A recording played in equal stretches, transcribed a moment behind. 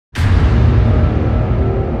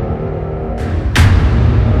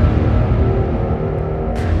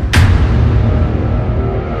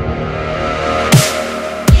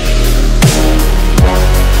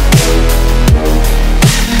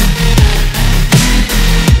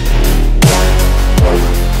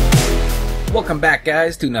welcome back,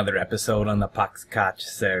 guys, to another episode on the Poxcotch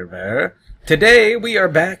server. Today, we are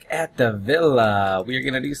back at the villa. We are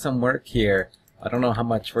going to do some work here. I don't know how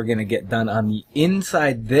much we're going to get done on the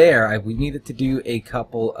inside there. We needed to do a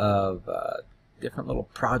couple of different little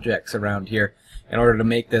projects around here in order to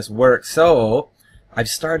make this work. So, I've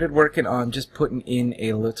started working on just putting in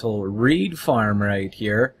a little reed farm right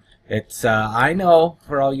here. It's, I know,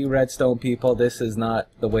 for all you redstone people, this is not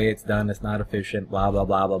the way it's done. It's not efficient, blah, blah,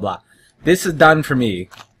 blah, blah, blah. This is done for me.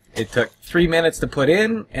 It took 3 minutes to put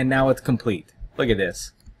in, and now it's complete. Look at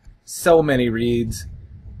this. So many reeds.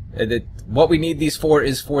 What we need these for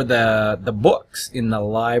is for the books in the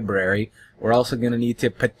library. We're also going to need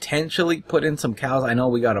to potentially put in some cows. I know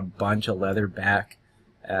we got a bunch of leather back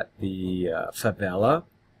at the favela,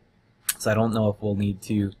 so I don't know if we'll need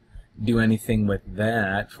to do anything with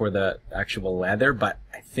that for the actual leather, but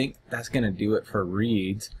I think that's going to do it for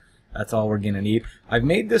reeds. That's all we're going to need. I've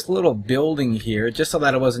made this little building here just so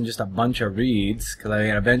that it wasn't just a bunch of reeds, because I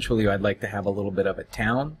mean, eventually I'd like to have a little bit of a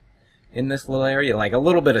town in this little area, like a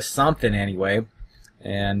little bit of something anyway.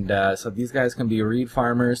 And so these guys can be reed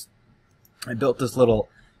farmers. I built this little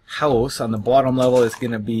house. On the bottom level is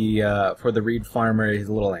going to be for the reed farmer, his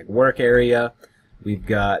little like work area. We've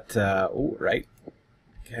got, right.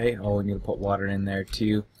 Okay, we need to put water in there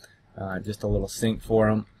too. Just a little sink for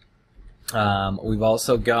him. We've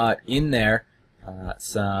also got in there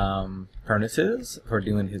some furnaces for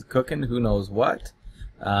doing his cooking, who knows what.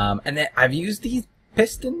 And then I've used these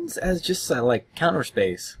pistons as just like counter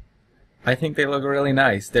space. I think they look really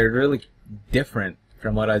nice. They're really different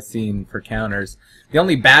from what I've seen for counters. The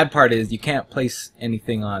only bad part is you can't place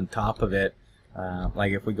anything on top of it.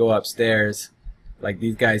 Like if we go upstairs, like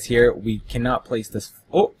these guys here, we cannot place this.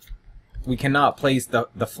 Oh, we cannot place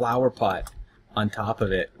the flower pot on top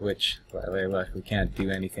of it, which look, we can't do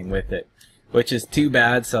anything with it, which is too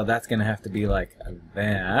bad. So that's gonna have to be like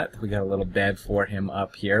that. We got a little bed for him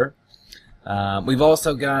up here. We've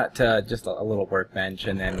also got just a little workbench,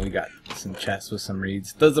 and then we got some chests with some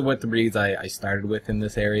reeds. Those are what the reeds I started with in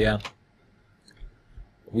this area.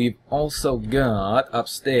 We've also got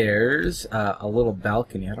upstairs a little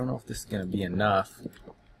balcony. I don't know if this is going to be enough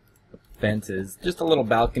fences. Just a little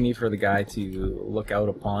balcony for the guy to look out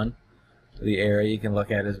upon the area. You can look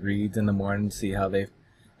at his reeds in the morning, see how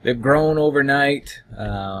they've grown overnight.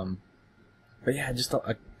 But yeah, just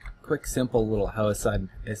a quick, simple little house.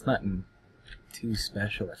 It's nothing too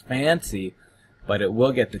special or fancy, but it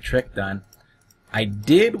will get the trick done. I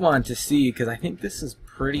did want to see, because I think this is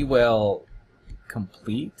pretty well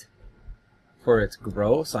complete for its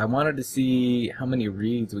growth, so I wanted to see how many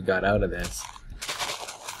reeds we got out of this.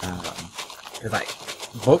 Because like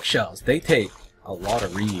bookshelves, they take a lot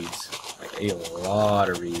of reeds, like a lot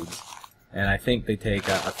of reeds, and I think they take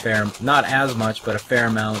a fair, not as much, but a fair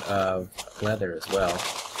amount of leather as well.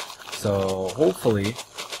 So hopefully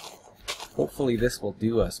this will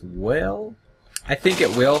do us well. I think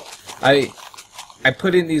it will. I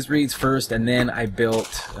put in these reeds first, and then I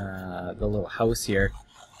built the little house here.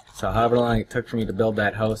 So however long it took for me to build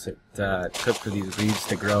that house, it took for these reeds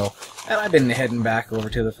to grow. And I've been heading back over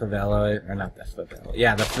to the favela, or not the favela,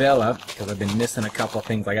 yeah, the favela, because I've been missing a couple of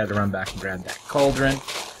things. I got to run back and grab that cauldron.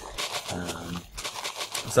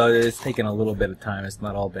 So it's taken a little bit of time. It's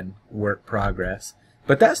not all been work progress.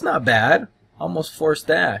 But that's not bad. Almost 4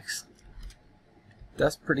 stacks.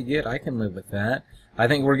 That's pretty good. I can live with that. I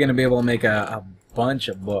think we're going to be able to make a bunch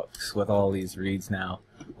of books with all these reeds now.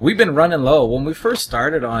 We've been running low. When we first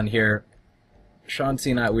started on here,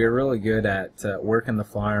 Chauncey and I, we were really good at working the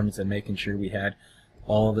farms and making sure we had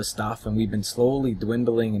all the stuff, and we've been slowly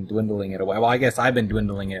dwindling it away. Well, I guess I've been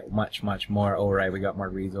dwindling it much, much more. Oh, right, we got more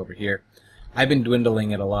reeds over here. I've been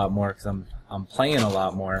dwindling it a lot more because I'm playing a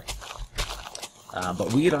lot more.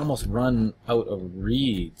 But we had almost run out of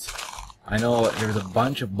reeds. I know there's a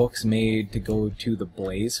bunch of books made to go to the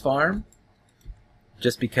Blaze farm,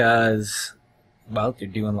 just because, well,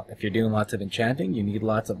 if you're doing lots of enchanting, you need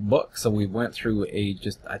lots of books. So we went through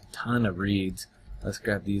just a ton of reeds. Let's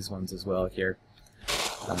grab these ones as well here.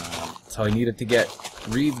 So I needed to get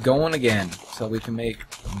reeds going again, so we can make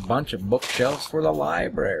a bunch of bookshelves for the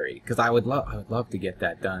library. Because I would love to get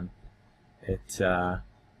that done.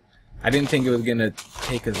 I didn't think it was gonna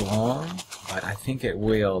take as long, but I think it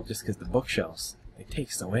will, just because the bookshelves, they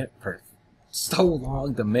take so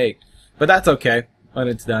long to make. But that's okay. When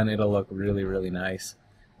it's done, it'll look really, really nice,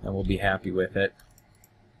 and we'll be happy with it.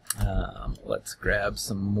 Let's grab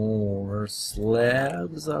some more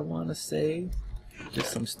slabs, I want to say.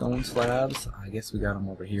 Just some stone slabs. I guess we got them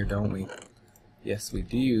over here, don't we? Yes, we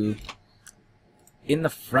do. In the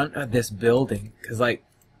front of this building, because, like,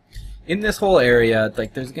 in this whole area,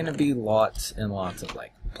 like, there's gonna be lots and lots of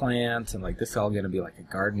like plants, and like this is all gonna be like a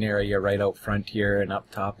garden area right out front here, and up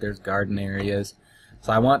top there's garden areas.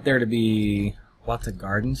 So I want there to be lots of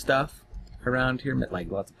garden stuff around here, like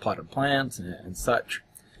lots of potted plants and such.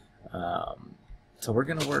 So we're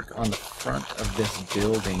gonna work on the front of this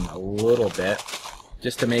building a little bit,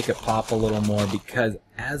 just to make it pop a little more, because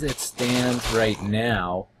as it stands right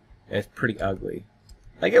now, it's pretty ugly.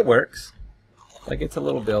 Like, it works. Like, it's a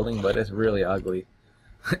little building, but it's really ugly.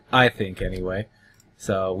 I think, anyway.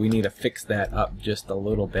 So we need to fix that up just a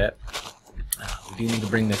little bit. We do need to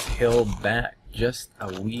bring this hill back just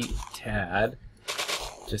a wee tad,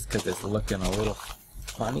 just because it's looking a little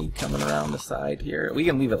funny coming around the side here. We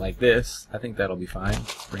can leave it like this. I think that'll be fine.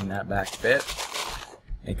 Let's bring that back a bit.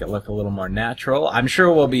 Make it look a little more natural. I'm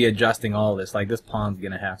sure we'll be adjusting all this. Like, this pond's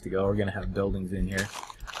going to have to go. We're going to have buildings in here.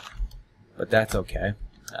 But that's okay.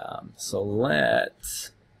 So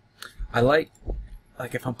let's... I like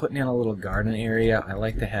if I'm putting in a little garden area, I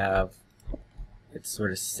like to have it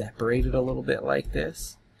sort of separated a little bit like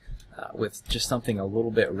this. With just something a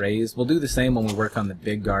little bit raised. We'll do the same when we work on the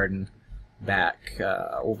big garden back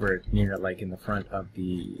over near, like, in the front of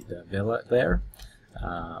the villa there.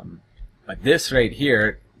 But this right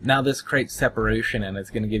here, now this creates separation, and it's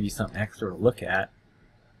going to give you something extra to look at.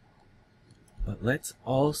 But let's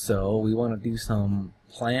also, we want to do some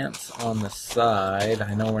plants on the side.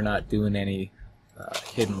 I know we're not doing any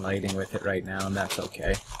hidden lighting with it right now, and that's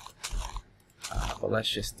okay. But let's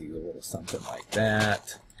just do a little something like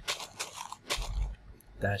that.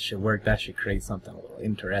 That should work. That should create something a little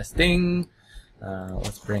interesting.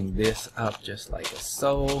 Let's bring this up just like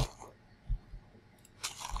so.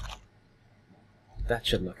 That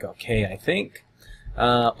should look okay, I think.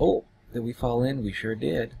 Oh, did we fall in? We sure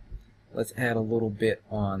did. Let's add a little bit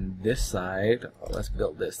on this side. Let's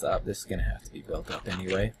build this up. This is going to have to be built up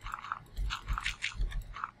anyway.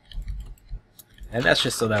 And that's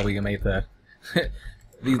just so that we can make the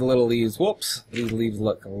these little leaves, whoops, these leaves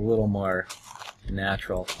look a little more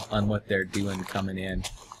natural on what they're doing coming in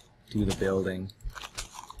to the building.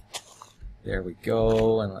 There we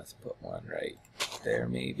go, and let's put one right there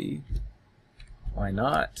maybe. Why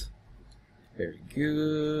not? Very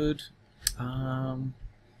good.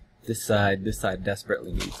 This side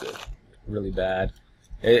desperately needs it really bad.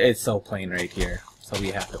 It's so plain right here, so we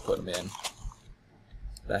have to put them in.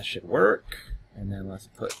 That should work. And then let's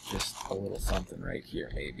put just a little something right here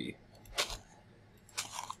maybe.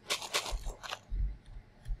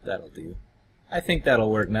 That'll do. I think that'll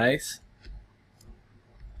work nice.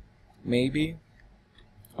 Maybe.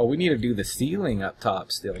 Oh, we need to do the ceiling up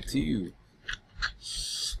top still too.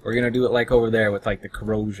 We're gonna do it like over there with like the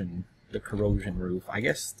corrosion roof. I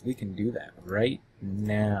guess we can do that right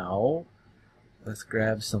now. Let's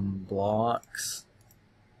grab some blocks.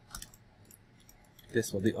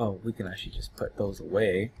 This will do. Oh, we can actually just put those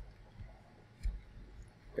away.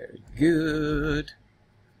 Very good.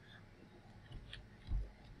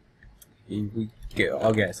 Here we go.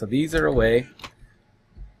 Okay, so these are away.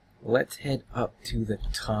 Let's head up to the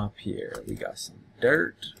top here. We got some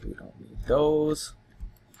dirt. We don't need those.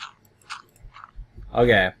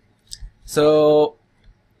 Okay. So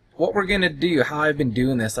what we're going to do, how I've been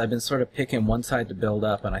doing this, I've been sort of picking one side to build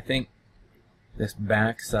up, and I think this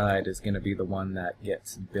back side is going to be the one that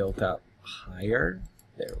gets built up higher.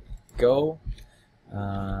 There we go.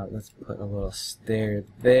 Let's put a little stair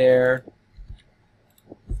there.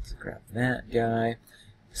 Let's grab that guy.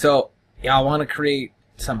 So, yeah, I want to create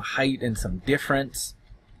some height and some difference,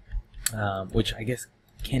 which I guess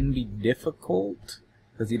can be difficult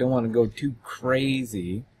because you don't want to go too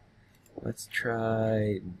crazy. Let's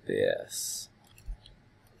try this.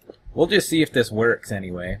 We'll just see if this works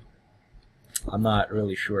anyway. I'm not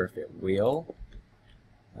really sure if it will.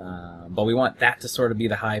 But we want that to sort of be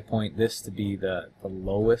the high point, this to be the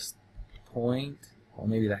lowest point. Well,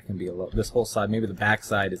 maybe that can be a low. This whole side, maybe the back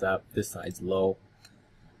side is up, this side's low.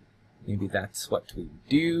 Maybe that's what we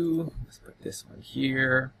do. Let's put this one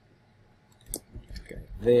here. Okay,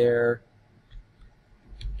 there.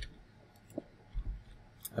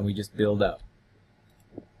 And we just build up.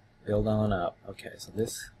 Build on up. Okay, so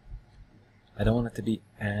this, I don't want it to be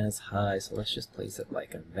as high, so let's just place it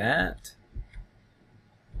like that.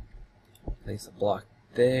 Place a block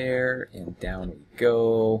there, and down we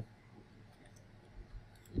go.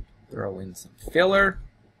 Throw in some filler.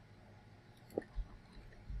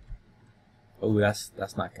 Oh, that's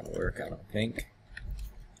not gonna work, I don't think.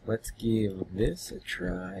 Let's give this a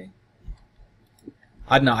try.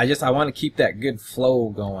 I don't know, I want to keep that good flow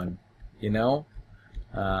going, you know?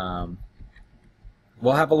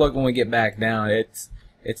 We'll have a look when we get back down. It's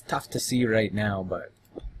tough to see right now, but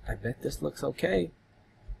I bet this looks okay.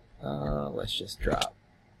 Let's just drop.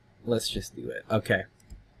 Let's just do it. Okay.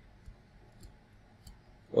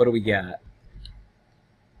 What do we got?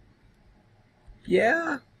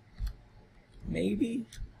 Yeah. Maybe.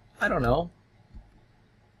 I don't know.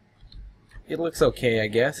 It looks okay, I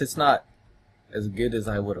guess. It's not as good as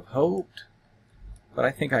I would have hoped. But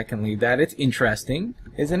I think I can leave that. It's interesting,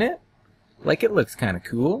 isn't it? Like, it looks kind of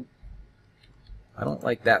cool. I don't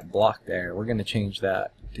like that block there. We're going to change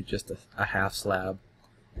that to just a half slab.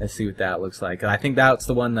 Let's see what that looks like. I think that's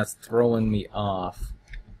the one that's throwing me off.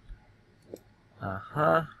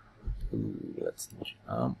 Uh-huh. Ooh, let's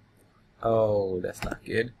jump. Oh, that's not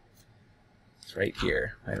good. It's right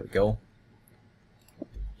here. There we go.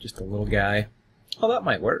 Just a little guy. Oh, that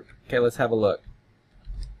might work. Okay, let's have a look.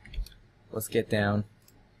 Let's get down.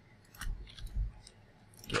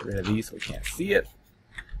 Get rid of these so we can't see it.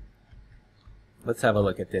 Let's have a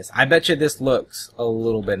look at this. I bet you this looks a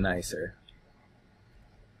little bit nicer.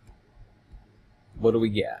 What do we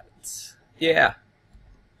get? Yeah.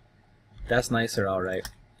 That's nicer, alright.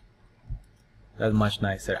 That's much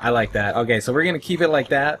nicer. I like that. Okay, so we're going to keep it like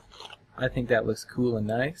that. I think that looks cool and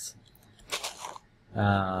nice.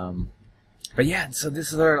 But yeah, so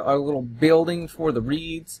this is our little building for the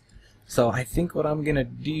reeds. So I think what I'm going to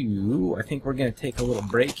do, I think we're going to take a little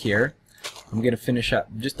break here. I'm going to finish up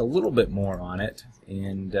just a little bit more on it.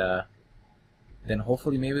 And then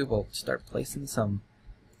hopefully maybe we'll start placing some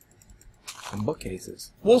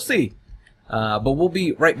bookcases. We'll see. But we'll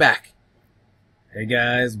be right back. Hey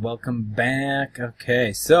guys, welcome back.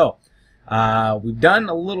 Okay, so we've done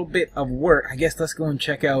a little bit of work. I guess let's go and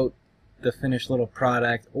check out the finished little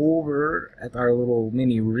product over at our little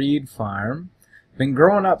mini reed farm. Been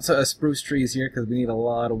growing up spruce trees here because we need a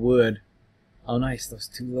lot of wood. Oh nice, those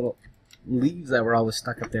two little leaves that were always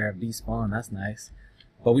stuck up there have despawned. That's nice.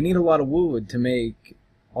 But we need a lot of wood to make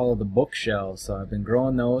all of the bookshelves, so I've been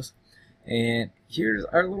growing those. And here's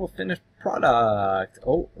our little finished product.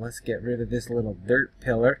 Oh, let's get rid of this little dirt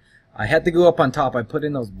pillar. I had to go up on top. I put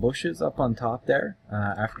in those bushes up on top there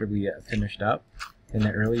after we finished up in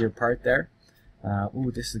the earlier part there.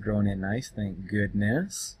 Ooh, this is growing in nice, thank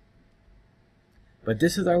goodness. But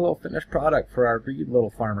this is our little finished product for our reed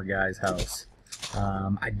little farmer guy's house.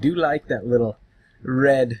 I do like that little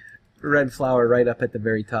red flower right up at the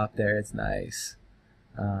very top there. It's nice.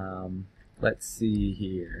 Let's see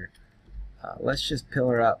here. Let's just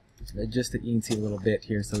pillar up just an eensy little bit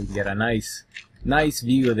here so we can get a nice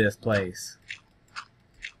view of this place.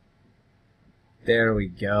 There we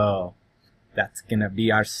go. That's gonna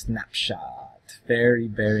be our snapshot. Very,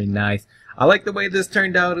 very nice. I like the way this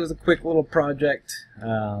turned out. It was a quick little project,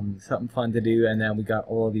 something fun to do, and then we got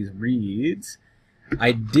all of these reeds.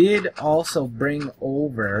 I did also bring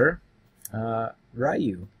over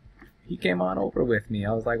Ryu. He came on over with me.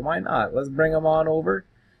 I was like, why not? Let's bring him on over.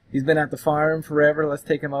 He's been at the farm forever. Let's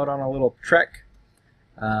take him out on a little trek.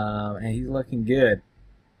 And he's looking good.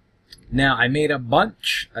 Now, I made a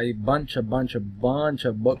bunch of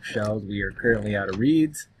bookshelves. We are currently out of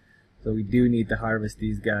reeds. So we do need to harvest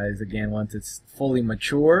these guys again once it's fully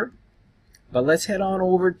mature. But let's head on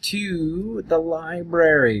over to the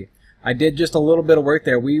library. I did just a little bit of work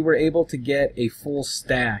there. We were able to get a full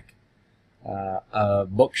stack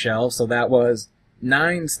of bookshelves. So that was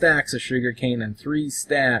 9 stacks of sugarcane and 3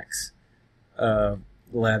 stacks of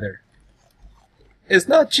leather. It's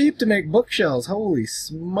not cheap to make bookshelves. Holy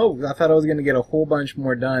smokes. I thought I was going to get a whole bunch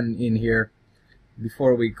more done in here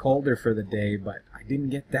before we called her for the day, but I didn't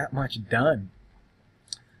get that much done.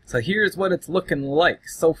 So here's what it's looking like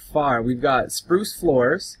so far. We've got spruce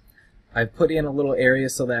floors. I've put in a little area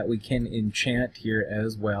so that we can enchant here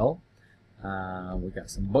as well. We've got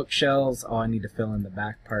some bookshelves. Oh, I need to fill in the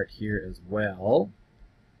back part here as well.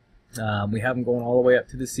 We have them going all the way up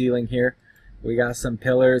to the ceiling here. We got some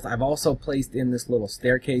pillars. I've also placed in this little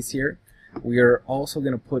staircase here. We are also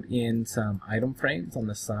going to put in some item frames on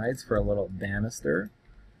the sides for a little banister.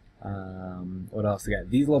 What else we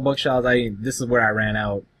got? These little bookshelves. This is where I ran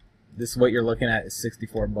out. This is what you're looking at is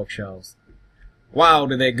 64 bookshelves. Wow,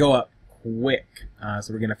 do they go up quick.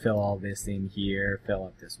 So we're going to fill all this in here. Fill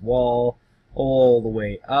up this wall all the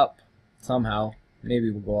way up. Somehow.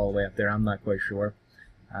 Maybe we'll go all the way up there. I'm not quite sure.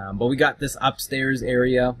 But we got this upstairs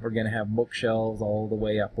area. We're going to have bookshelves all the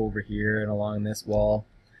way up over here and along this wall.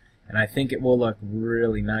 And I think it will look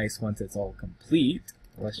really nice once it's all complete.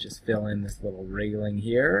 Let's just fill in this little railing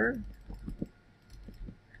here.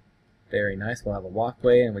 Very nice. We'll have a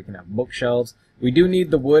walkway and we can have bookshelves. We do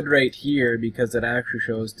need the wood right here because it actually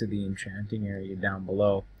shows to the enchanting area down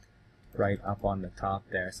below. Right up on the top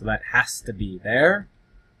there. So that has to be there.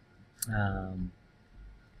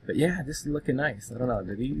 But yeah, this is looking nice. I don't know,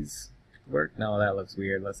 do these work? No, that looks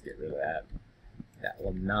weird. Let's get rid of that. That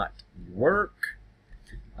will not work.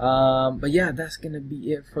 But yeah, that's going to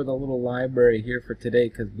be it for the little library here for today,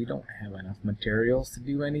 because we don't have enough materials to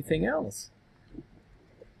do anything else.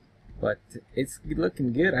 But it's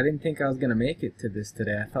looking good. I didn't think I was going to make it to this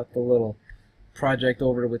today. I thought the little project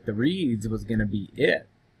over with the reeds was going to be it.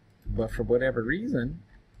 But for whatever reason,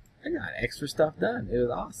 I got extra stuff done. It was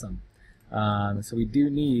awesome. So we do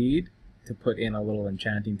need to put in a little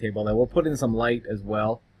enchanting table. We'll put in some light as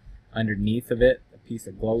well underneath of it. Piece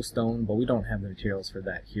of glowstone, but we don't have the materials for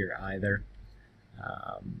that here either.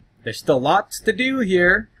 There's still lots to do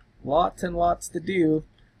here. Lots and lots to do.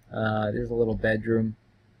 There's a little bedroom.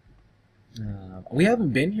 We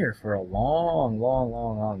haven't been here for a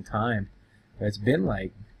long time. It's been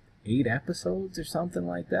like 8 episodes or something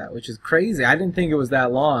like that, which is crazy. I didn't think it was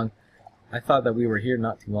that long. I thought that we were here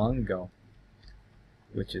not too long ago,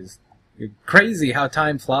 which is crazy how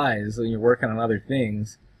time flies when you're working on other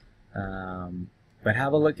things. But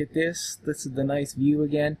have a look at this. This is the nice view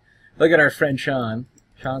again. Look at our friend Sean.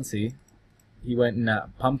 Chauncey. He went and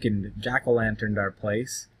pumpkin jack-o'-lanterned our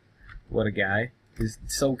place. What a guy. It's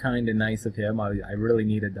so kind and nice of him. I really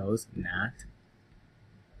needed those. Not.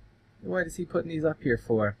 What is he putting these up here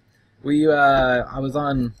for? I was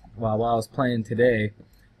on, well, while I was playing today,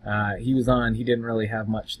 he was on. He didn't really have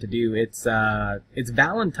much to do. It's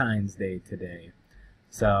Valentine's Day today.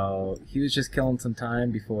 So he was just killing some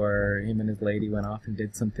time before him and his lady went off and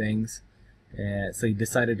did some things. And so he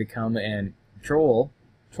decided to come and troll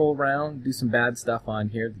around, do some bad stuff on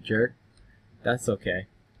here, the jerk. That's okay.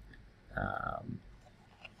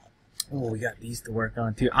 Oh, we got these to work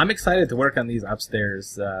on too. I'm excited to work on these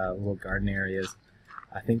upstairs little garden areas.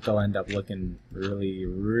 I think they'll end up looking really,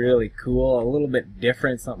 really cool. A little bit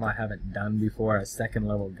different, something I haven't done before, a second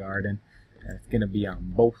level garden. And it's going to be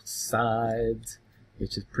on both sides,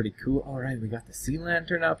 which is pretty cool. Alright, we got the sea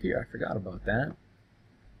lantern up here. I forgot about that.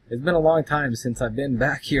 It's been a long time since I've been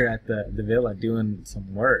back here at the villa doing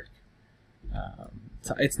some work.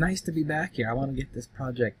 So it's nice to be back here. I want to get this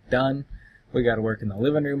project done. We got to work in the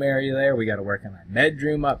living room area there. We got to work on our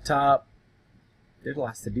bedroom up top. There's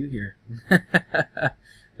lots to do here.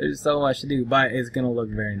 There's so much to do, but it's going to look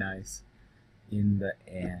very nice in the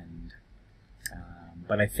end.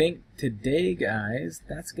 But I think today, guys,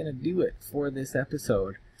 that's going to do it for this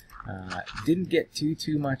episode. Didn't get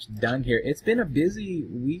too much done here. It's been a busy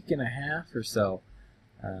week and a half or so.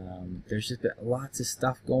 There's just been lots of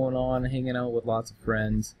stuff going on, hanging out with lots of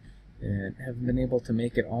friends, and haven't been able to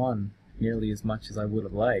make it on nearly as much as I would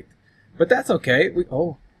have liked. But that's okay.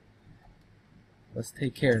 Let's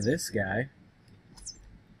take care of this guy.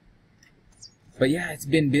 But yeah, it's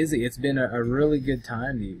been busy. It's been a really good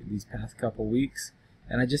time these past couple weeks.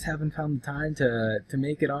 And I just haven't found the time to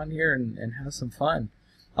make it on here and have some fun.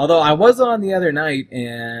 Although I was on the other night,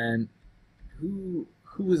 and who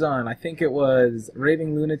was on? I think it was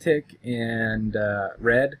Raving Lunatic and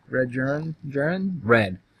Red. We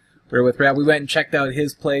were with Red. We went and checked out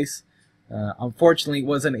his place. Unfortunately,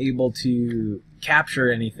 wasn't able to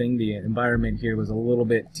capture anything. The environment here was a little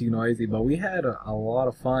bit too noisy, but we had a lot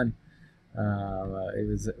of fun. It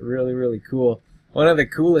was really, really cool. One of the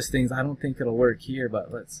coolest things, I don't think it'll work here,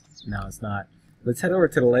 but no, it's not. Let's head over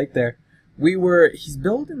to the lake there. Red is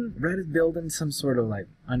building some sort of like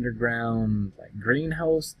underground like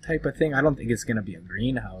greenhouse type of thing. I don't think it's going to be a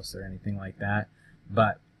greenhouse or anything like that,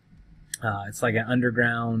 but it's like an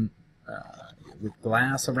underground with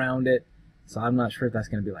glass around it. So I'm not sure if that's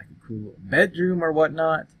going to be like a cool bedroom or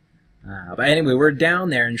whatnot. But anyway, we're down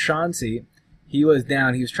there, and Chauncey, he was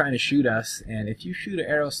down. He was trying to shoot us, and if you shoot an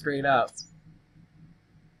arrow straight up,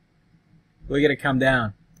 look at it come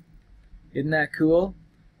down. Isn't that cool?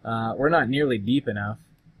 We're not nearly deep enough.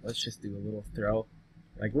 Let's just do a little throw.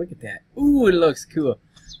 Like, look at that. Ooh, it looks cool.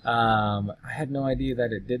 I had no idea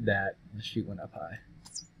that it did that. The shoot went up high.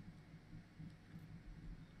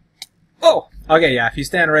 Oh! Okay, yeah, if you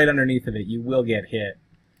stand right underneath of it, you will get hit.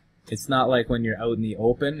 It's not like when you're out in the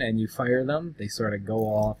open and you fire them, they sort of go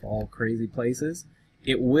off all crazy places.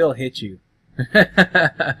 It will hit you.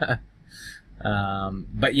 But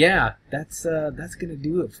yeah, that's gonna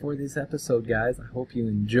do it for this episode, guys. I hope you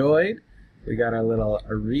enjoyed. We got our little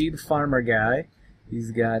Reed Farmer guy.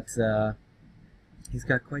 He's got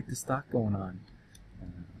quite the stock going on.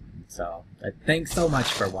 So thanks so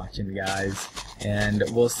much for watching, guys, and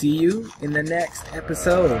we'll see you in the next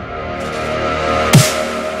episode.